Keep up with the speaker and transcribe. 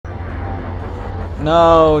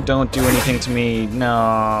No, don't do anything to me.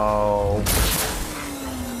 No.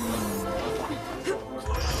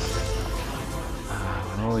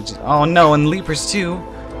 Oh no, and leapers too.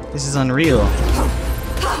 This is unreal.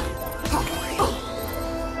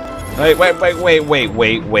 Wait.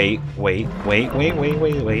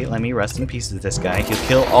 Let me rest in peace with this guy. He'll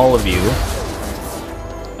kill all of you.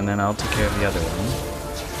 And then I'll take care of the other one.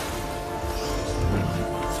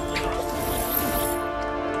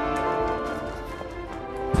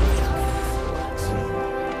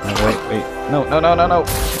 Wait. No. I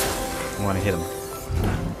want to hit him.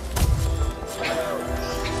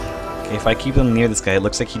 Okay, if I keep him near this guy, it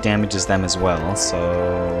looks like he damages them as well,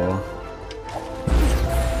 so...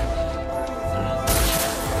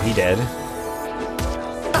 He dead.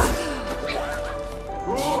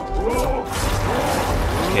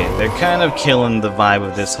 Okay, they're kind of killing the vibe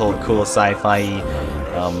of this whole cool sci-fi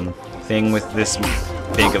thing with this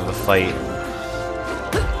big of a fight.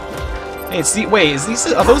 Hey,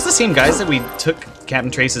 are those the same guys that we took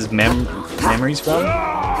Captain Trace's memories from?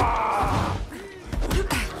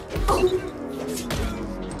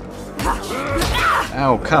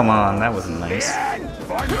 Oh, come on, that wasn't nice.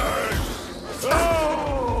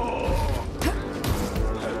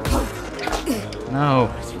 No.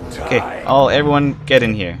 Okay, everyone get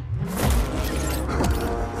in here.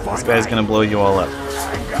 This guy's gonna blow you all up.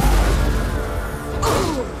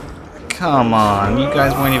 Come on, you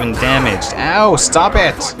guys weren't even damaged. Ow, stop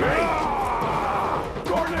it!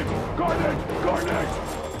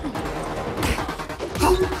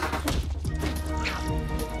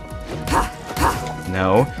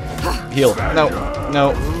 No. Heal. No.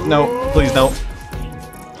 Please, no.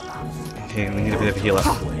 Okay, we need a bit of a heal up.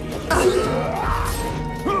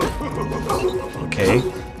 Okay.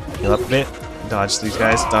 Heal up a bit. Dodge these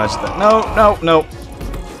guys. Dodge the... No.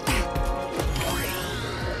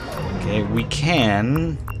 Okay, we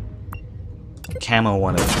can... camo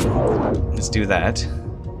one of them. Let's do that.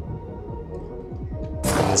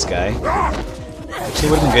 This guy. Actually,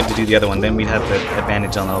 it would have been good to do the other one, then we'd have the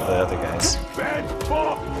advantage on all the other guys.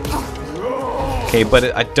 Okay,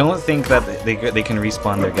 but I don't think that they can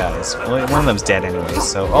respawn their guys. Well, one of them's dead anyway,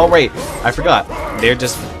 so... Oh, right! I forgot. They're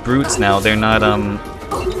just brutes now. They're not,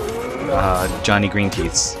 Johnny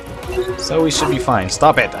Greenteeths. So we should be fine.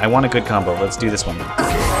 Stop it! I want a good combo. Let's do this one.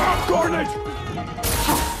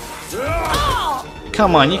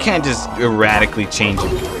 Come on, you can't just erratically change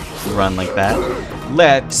your run like that.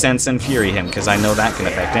 Let Sense and Fury him, because I know that can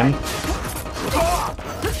affect him.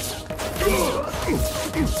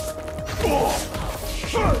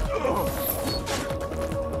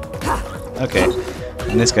 Okay,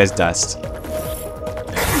 and this guy's dust.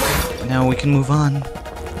 Now we can move on.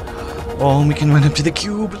 Oh, we can run up to the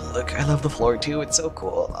cube. Look, I love the floor too. It's so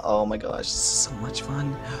cool. Oh my gosh, this is so much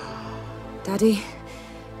fun. Daddy,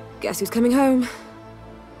 guess who's coming home?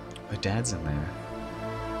 My dad's in there.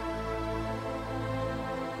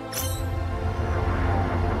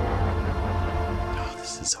 Oh,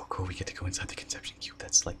 this is so cool. We get to go inside the conception cube.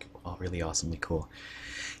 That's like really awesomely cool.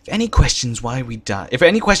 If any question why we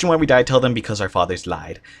die, tell them because our fathers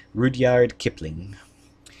lied. Rudyard Kipling.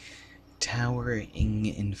 Towering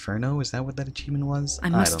Inferno? Is that what that achievement was? I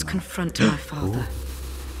must confront my father.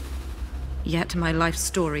 Yet my life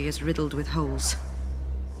story is riddled with holes.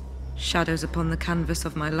 Shadows upon the canvas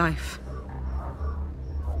of my life.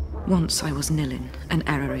 Once I was Nillin, an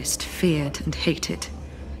errorist, feared and hated.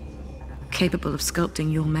 Capable of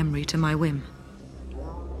sculpting your memory to my whim.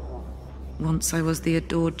 Once I was the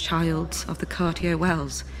adored child of the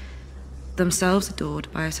Cartier-wells, themselves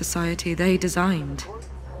adored by a society they designed.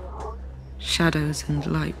 Shadows and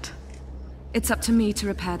light. It's up to me to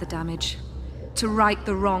repair the damage, to right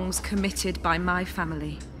the wrongs committed by my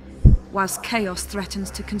family, whilst chaos threatens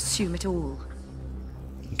to consume it all.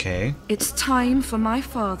 Okay. It's time for my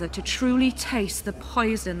father to truly taste the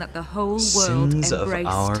poison that the whole world Sins embraced.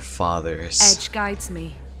 of our fathers. Edge guides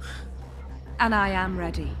me, and I am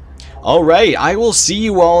ready. Alright, I will see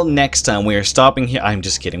you all next time. We are stopping here. I'm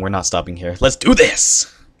just kidding, we're not stopping here. Let's do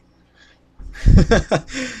this!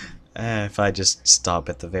 If I just stop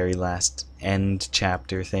at the very last end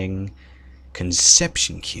chapter thing.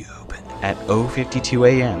 Conception Cube at 0:52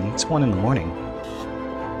 a.m. It's 1 in the morning.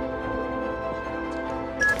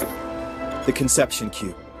 The Conception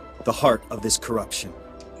Cube, the heart of this corruption.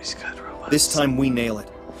 This time we nail it.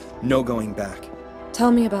 No going back.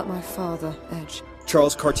 Tell me about my father, Edge.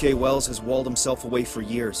 Charles Cartier-Wells has walled himself away for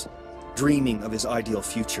years, dreaming of his ideal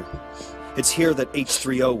future. It's here that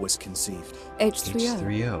H3O was conceived.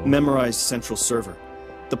 H3O? Memorized central server.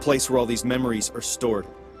 The place where all these memories are stored.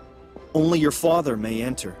 Only your father may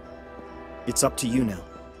enter. It's up to you now.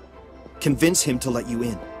 Convince him to let you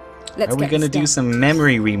in. Let's Are we get gonna this do done. some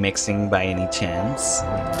memory remixing by any chance?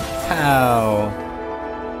 How?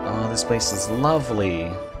 Oh, this place is lovely.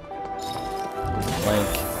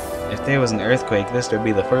 Like, if there was an earthquake, this would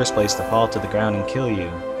be the first place to fall to the ground and kill you.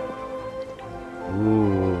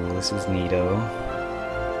 Ooh, this is neato.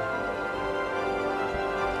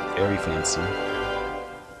 Very fancy.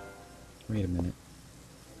 Wait a minute.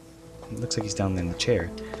 It looks like he's down in the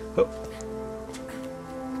chair. Oh.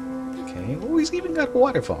 Okay. Oh, he's even got a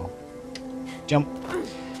waterfall. Jump.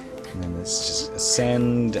 And then let's just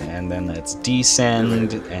ascend, and then let's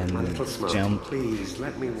descend, and My little smart, jump. please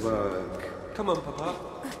let me work. Come on, Papa.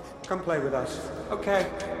 Come play with us. Okay,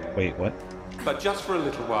 Wait, what? but just for a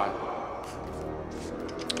little while.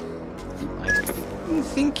 I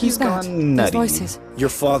think he's Who's that? gone Those nutty. voices. Your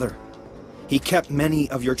father. He kept many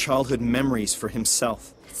of your childhood memories for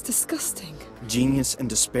himself. It's disgusting. Genius and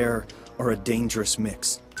despair are a dangerous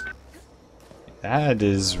mix. That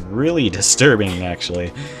is really disturbing,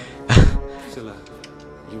 actually. Zilla,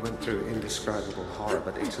 you went through indescribable horror,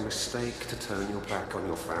 but it's a mistake to turn your back on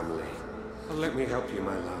your family. Well, let me help you,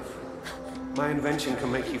 my love. My invention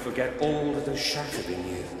can make you forget all that is shattered in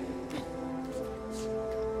you.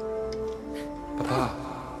 Papa,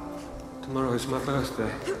 tomorrow is my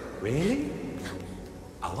birthday. Really?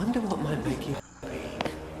 I wonder what might make you happy.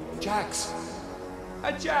 Jax!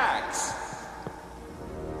 A Jax!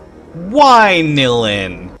 Why,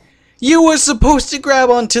 Nillin? You were supposed to grab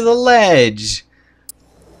onto the ledge!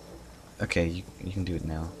 Okay, you can do it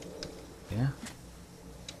now. Yeah?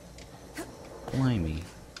 Blimey.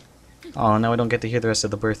 Oh, now I don't get to hear the rest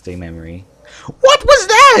of the birthday memory. What was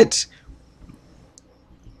that?!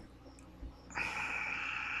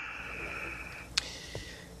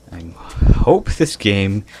 I hope this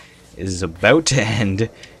game is about to end,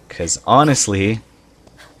 because honestly,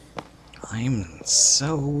 I'm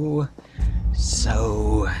so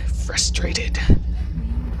frustrated.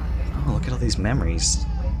 Oh, look at all these memories.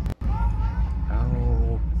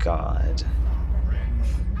 Oh, God.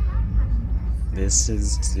 This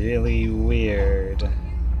is really weird.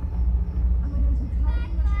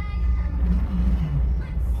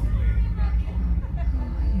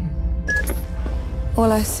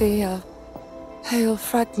 All I see are pale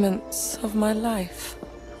fragments of my life.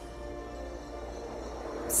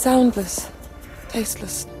 Soundless,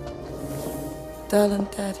 tasteless, dull and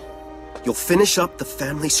dead. You'll finish up the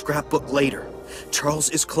family scrapbook later. Charles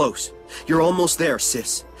is close. You're almost there,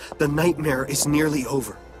 sis. The nightmare is nearly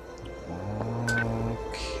over.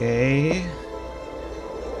 Okay.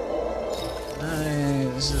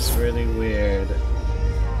 This is really weird.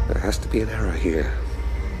 There has to be an error here.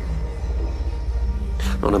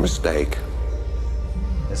 Not a mistake.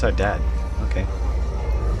 That's our dad. Okay.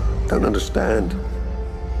 Don't understand.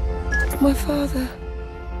 My father.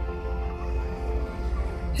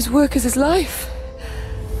 His work is his life.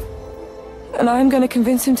 And I'm going to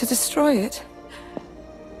convince him to destroy it.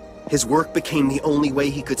 His work became the only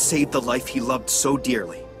way he could save the life he loved so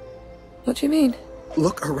dearly. What do you mean?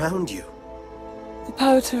 Look around you. The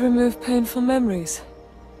power to remove painful memories.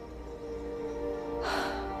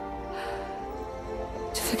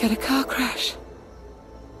 To forget a car crash.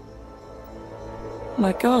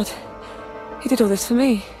 My God. He did all this for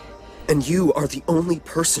me. And you are the only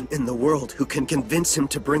person in the world who can convince him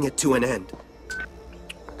to bring it to an end.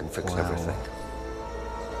 I can fix everything.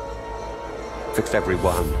 Fix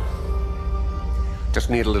everyone. Just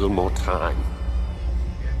need a little more time.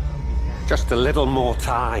 Just a little more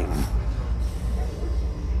time.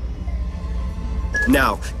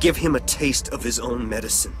 Now, give him a taste of his own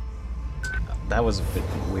medicine. That was a bit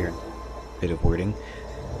weird bit of wording.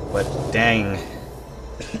 But dang.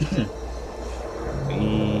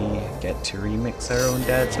 We get to remix our own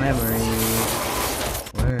dad's memory.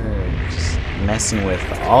 We're just messing with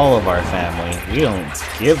all of our family. We don't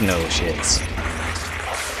give no shits.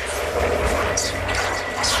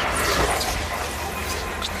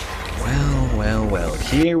 Well, well, well.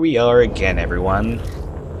 Here we are again, everyone.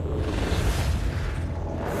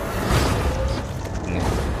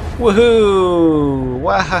 Woohoo!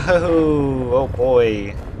 Wahoo! Oh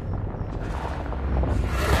boy.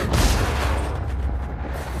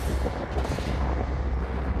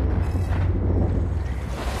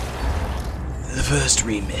 The first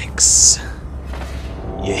remix.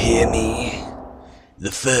 You hear me?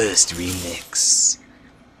 The first remix.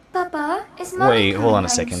 Papa, is Mum Wait, hold on a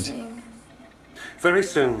coming home second. soon? Very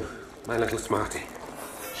soon, my little smarty.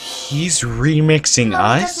 He's remixing Mum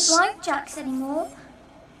us? doesn't like Jax anymore.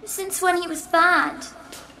 Since when he was bad.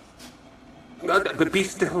 But be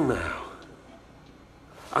still now.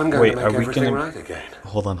 I'm going Wait, to make are we everything gonna... right again.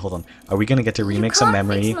 Hold on, hold on. Are we gonna get to You remix a can't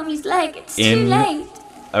memory fix Mummy's leg. It's too in late.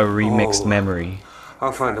 a remixed Oh. memory?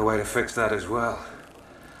 I'll find a way to fix that as well.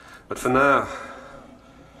 But for now,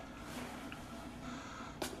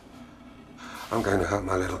 I'm going to help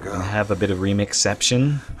my little girl. And have a bit of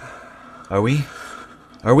remix-ception? Are we?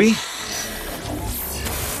 Are we?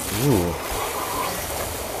 Ooh.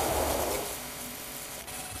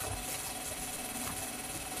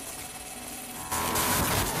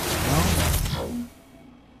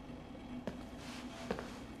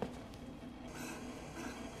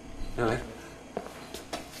 Nillin?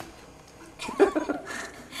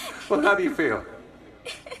 Well, how do you feel?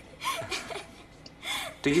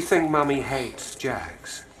 Do you think Mummy hates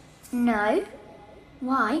Jags? No.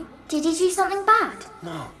 Why? Did he do something bad?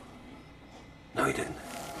 No. No, he didn't.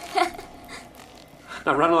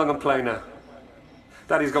 Now run along and play now.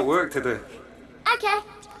 Daddy's got work to do. Okay.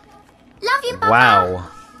 Love you, Papa. Wow.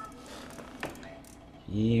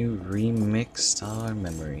 You remixed our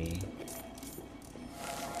memory.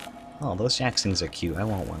 Oh, those Jacksons are cute. I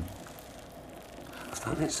want one. I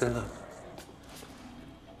found it, Zilla.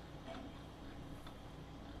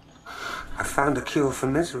 I found a cure for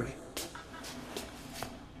misery.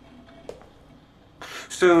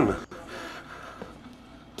 Soon,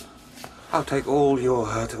 I'll take all your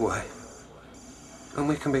hurt away. And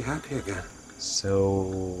we can be happy again.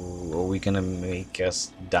 So, are we gonna make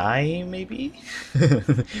us die, maybe?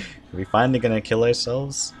 Are we finally gonna kill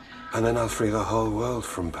ourselves? And then I'll free the whole world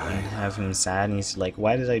from And pain. have him sad and he's like,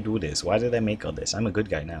 why did I do this? Why did I make all this? I'm a good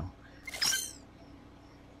guy now.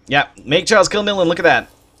 Yeah, make Charles kill Nillin, look at that!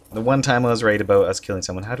 The one time I was right about us killing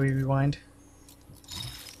someone. How do we rewind?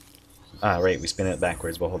 Ah, right, we spin it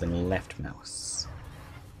backwards while holding left mouse.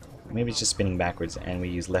 Maybe it's just spinning backwards and we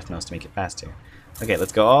use left mouse to make it faster. Okay,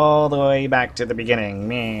 let's go all the way back to the beginning.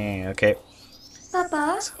 Meh, okay.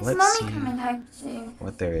 Papa, So is let's Mummy see coming home soon?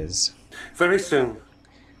 what there is. Very soon.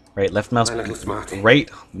 Right, left mouse, My little smarty. right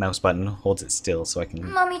mouse button holds it still so I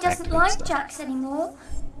can Mummy doesn't activate like stuff. Jax anymore.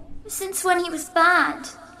 Since when he was bad.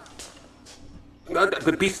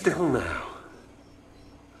 But be still now.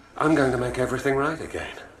 I'm going to make everything right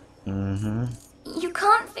again. Mm-hmm. You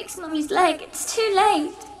can't fix Mummy's leg. It's too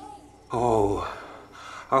late. Oh,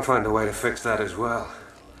 I'll find a way to fix that as well.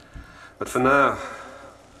 But for now,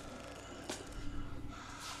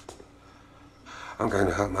 I'm going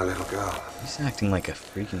to help my little girl. He's acting like a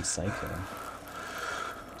freaking psycho.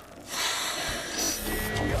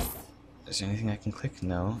 Is there anything I can click?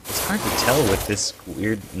 No. It's hard to tell with this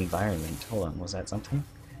weird environment. Hold on, was that something?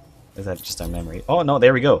 Or is that just our memory? Oh no,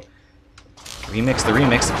 there we go. Remix the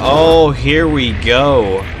remix. Oh, here we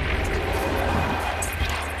go.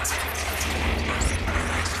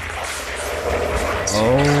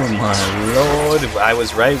 Oh my lord, I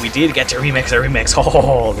was right. We did get to remix a remix.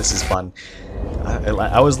 Oh, this is fun.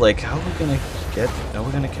 I was like, how are we gonna get? How are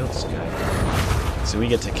we gonna kill this guy? So we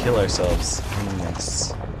get to kill ourselves.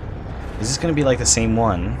 Remix. Is this gonna be like the same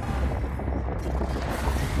one?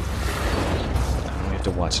 We have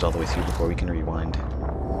to watch it all the way through before we can rewind.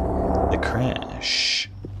 The crash.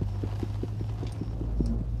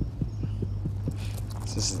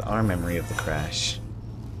 So this is our memory of the crash.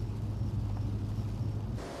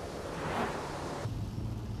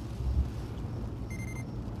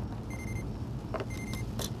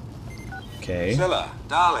 Okay. Zilla,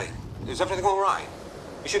 darling, is everything all right?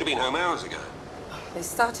 You should have been home hours ago. They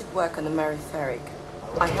started work on the Mary Ferrick.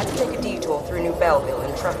 I had to take a detour through New Belleville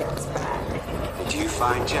and traffic was bad. Did you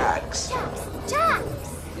find Jags? Jax!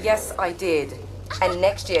 Yes, I did. And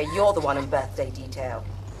next year, you're the one in birthday detail.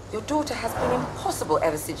 Your daughter has been impossible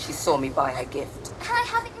ever since she saw me buy her gift. Can I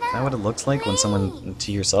have it now? Is that what it looks like when someone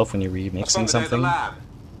to yourself when you're remixing something?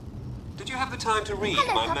 Did you have the time to read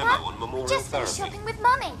Hello, my Papa. memo on memorial Just finished therapy? shopping with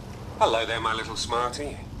Mummy. Hello there, my little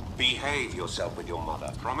smarty. Behave yourself with your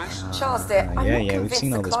mother, promise? Charles, dear, I'm yeah, not we've convinced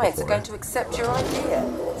seen all the this clients are before. going to accept your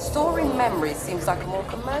idea. Storing memories seems like a more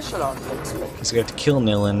commercial argument to me. So we have to kill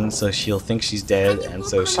Nillin so she'll think she's dead and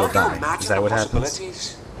so she'll die. Is that what happens?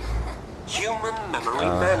 Human memory How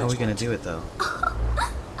are we management. gonna do it though?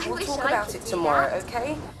 We'll wish talk I about could it do tomorrow, that.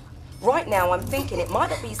 okay? Right now, I'm thinking it might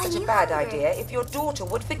not be such a you bad hungry? idea if your daughter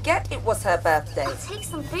would forget it was her birthday. I'll take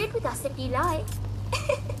some food with us if you like.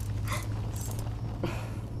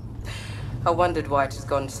 I wondered why it has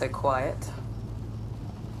gone so quiet.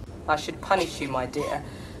 I should punish you, my dear,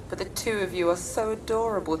 but the two of you are so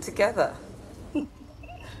adorable together.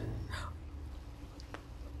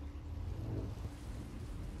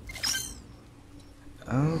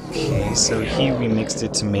 Okay, so he remixed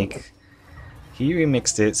it to make... He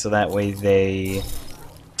remixed it so that way they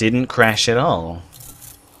didn't crash at all.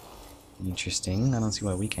 Interesting. I don't see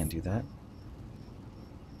why we can't do that.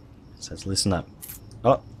 It says listen up.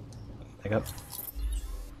 Oh! Back up.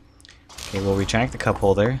 Okay, we'll retract the cup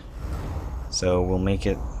holder. So we'll make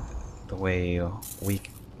it the way we...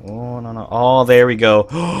 Oh, no, no. Oh, there we go.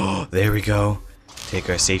 Oh, there we go. Take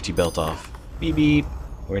our safety belt off. Beep, beep.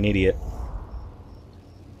 We're an idiot.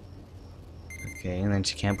 Okay, and then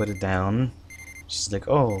she can't put it down. She's like,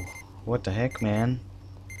 oh, what the heck, man?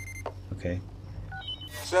 Okay.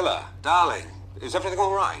 Scylla, darling, is everything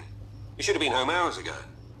all right? You should have been home hours ago.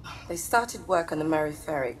 They started work on the Mary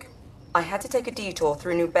Ferrick. I had to take a detour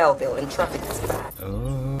through New Belleville and traffic is bad.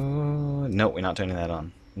 Oh, no, we're not turning that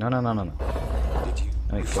on. No, no, no, no, no. Did you?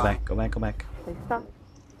 Wait, go back, go back, go back. They started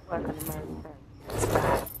work on the Mary Ferrick. It's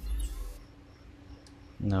bad.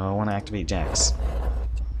 No, I want to activate Jax.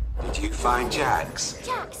 Did you find Jax?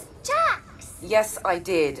 Jax! Jax! Yes, I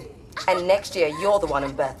did. And next year, you're the one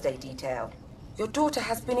on birthday detail. Your daughter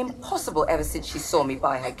has been impossible ever since she saw me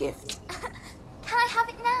buy her gift. Can I have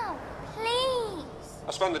it now? Please!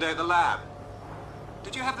 I spent the day at the lab.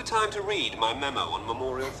 Did you have the time to read my memo on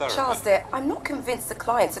memorial therapy? Charles, dear, I'm not convinced the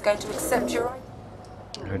clients are going to accept your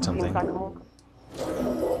idea. I heard something. I'm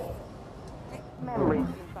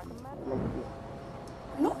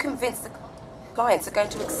not convinced the clients are going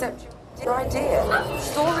to accept your idea.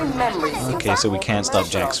 Storing memories. Okay, so we can't stop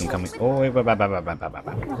Jax from coming. Oh, wait, bye, bye, bye, bye, bye, bye,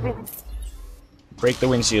 bye. Break the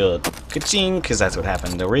windshield. Ka-ching, because that's what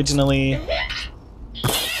happened originally.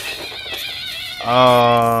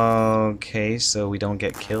 Okay, so we don't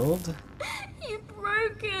get killed? You're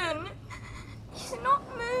broken! You're not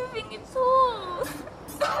moving at all!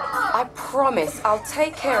 I promise I'll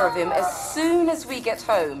take care of him as soon as we get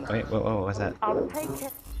home. Wait, whoa, what's that? I'll take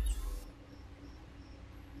care.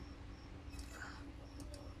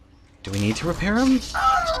 Do we need to repair him?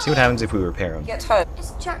 See what happens if we repair him. Get home.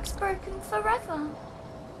 Is Jax broken forever?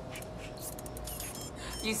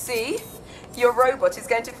 You see? Your robot is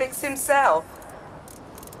going to fix himself.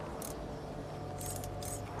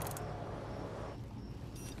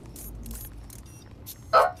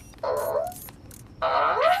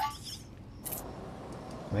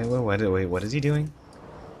 Wait, what is he doing?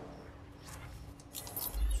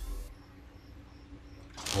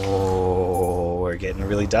 Oh, we're getting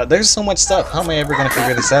really done. There's so much stuff. How am I ever going to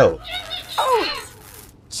figure this out? Oh!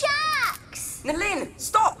 Jax! Nillin,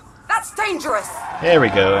 stop! That's dangerous! There we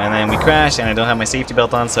go, and then we crash, and I don't have my safety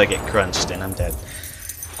belt on, so I get crunched, and I'm dead.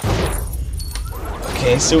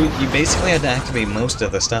 Okay, so you basically had to activate most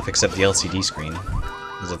of the stuff except the LCD screen,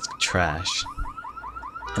 because it's trash.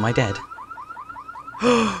 Am I dead?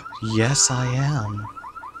 Yes, I am.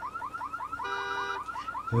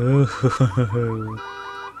 Ooh.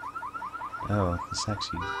 Oh, this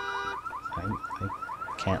actually... I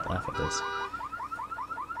can't laugh at this.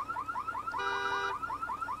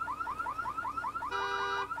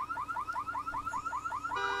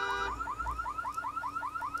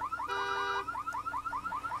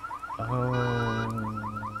 Oh.